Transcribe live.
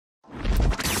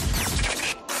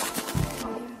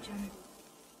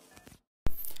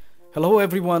Hello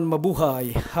everyone,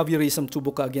 mabuhay. Javier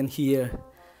Tubuka again here.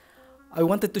 I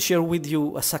wanted to share with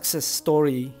you a success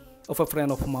story of a friend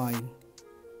of mine.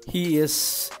 He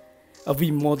is a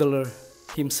V modeler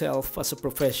himself as a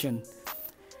profession.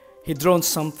 He drawn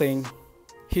something,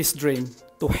 his dream,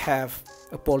 to have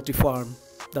a poultry farm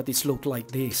that is look like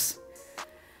this.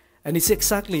 And it's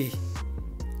exactly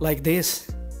like this,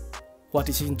 what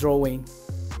is in drawing,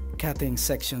 cutting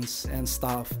sections and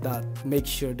stuff that make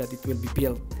sure that it will be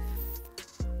built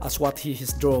as what he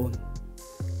has drawn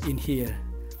in here.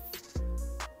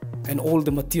 And all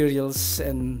the materials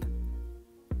and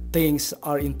things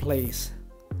are in place.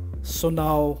 So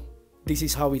now this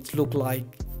is how it look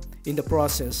like in the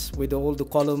process, with all the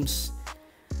columns,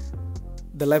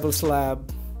 the level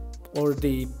slab or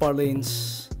the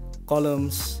purlins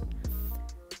columns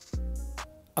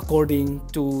according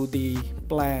to the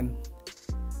plan,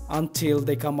 until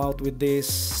they come out with this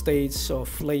stage of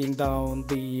laying down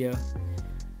the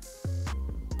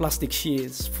plastic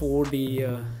sheets for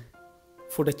the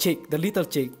chick, the little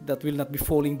chick that will not be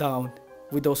falling down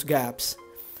with those gaps.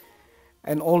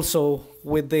 And also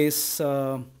with this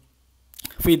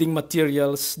feeding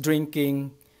materials,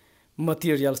 drinking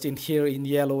materials in here in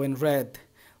yellow and red,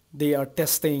 they are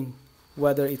testing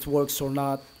whether it works or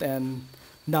not. And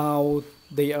now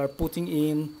they are putting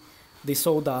in the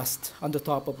sawdust on the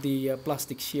top of the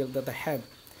plastic shield that I had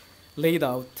laid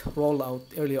out, rolled out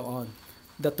earlier on,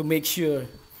 that to make sure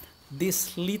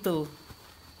this little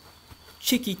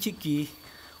chicky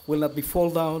will not be fall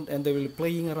down, and they will be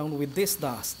playing around with this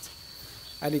dust,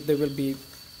 and they will be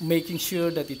making sure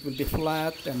that it will be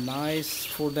flat and nice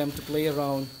for them to play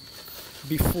around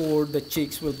before the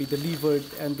chicks will be delivered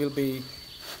and will be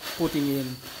putting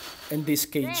in this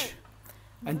cage.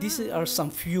 And these are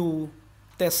some few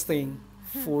testing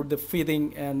for the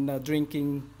feeding and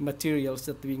drinking materials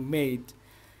that are being made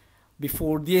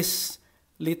before this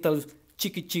little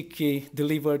chicky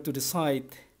delivered to the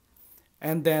site.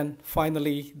 And then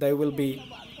finally they will be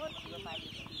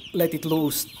let it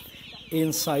loose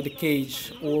inside the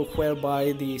cage, or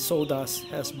whereby the sawdust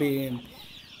has been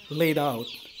laid out.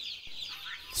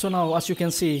 So now, as you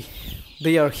can see,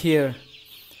 they are here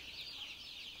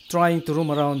trying to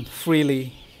roam around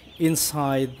freely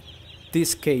inside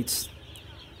this cage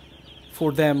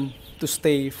for them to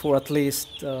stay for at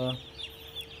least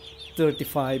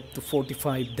 35 to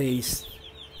 45 days,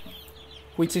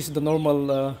 which is the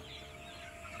normal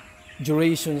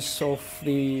durations of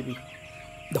the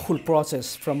whole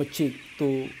process from a chick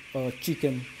to a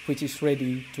chicken which is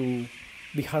ready to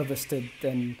be harvested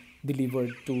and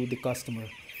delivered to the customer.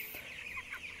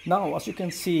 Now, as you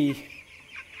can see,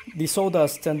 the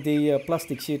sawdust and the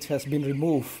plastic sheet has been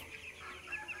removed.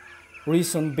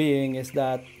 Reason being is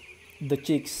that the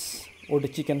chicks or the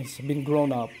chicken has been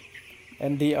grown up,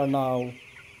 and they are now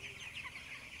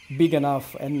big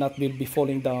enough and not will be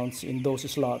falling down in those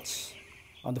slots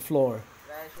on the floor.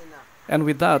 And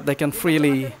with that, they can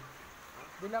freely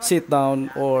sit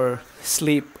down or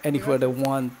sleep anywhere they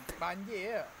want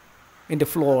in the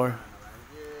floor,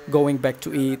 going back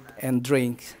to eat and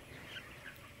drink.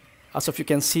 As of you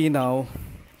can see now,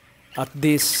 at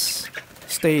this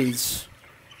stage,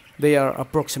 they are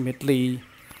approximately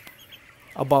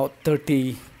about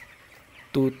 30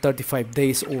 to 35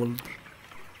 days old.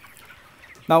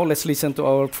 Now let's listen to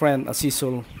our friend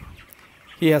Asisul.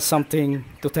 He has something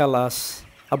to tell us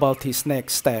about his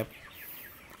next step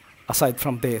aside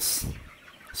from this.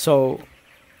 So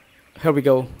here we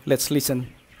go. Let's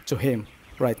listen to him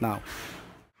right now.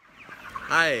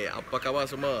 Hai, apa khabar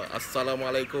semua?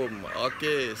 Assalamualaikum.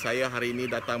 Okey, saya hari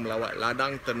ini datang melawat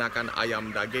ladang ternakan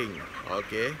ayam daging.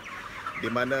 Okey,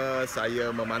 di mana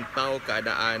saya memantau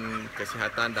keadaan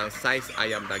kesihatan dan saiz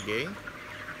ayam daging,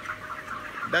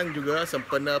 dan juga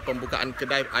sempena pembukaan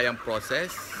kedai ayam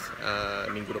proses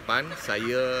minggu depan.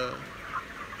 Saya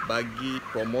bagi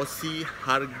promosi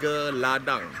harga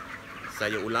ladang.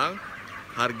 Saya ulang,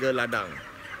 harga ladang.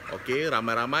 Okey,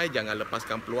 ramai-ramai jangan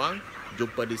lepaskan peluang.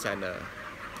 Jumpa di sana.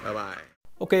 Bye-bye.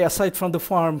 Okay, aside from the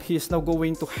farm, he is now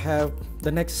going to have the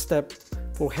next step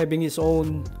for having his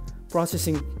own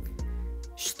processing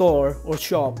store or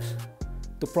shop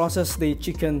to process the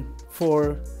chicken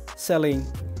for selling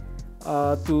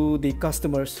to the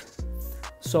customers.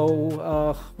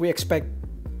 So we expect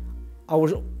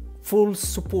our full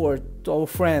support to our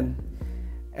friend,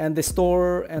 and the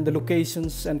store and the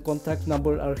locations and contact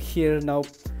number are here now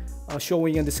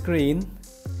showing on the screen.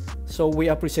 So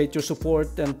we appreciate your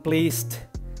support, and please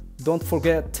don't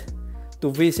forget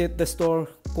to visit the store,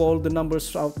 call the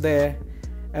numbers out there,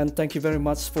 and thank you very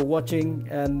much for watching,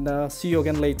 and see you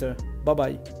again later. Bye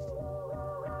bye.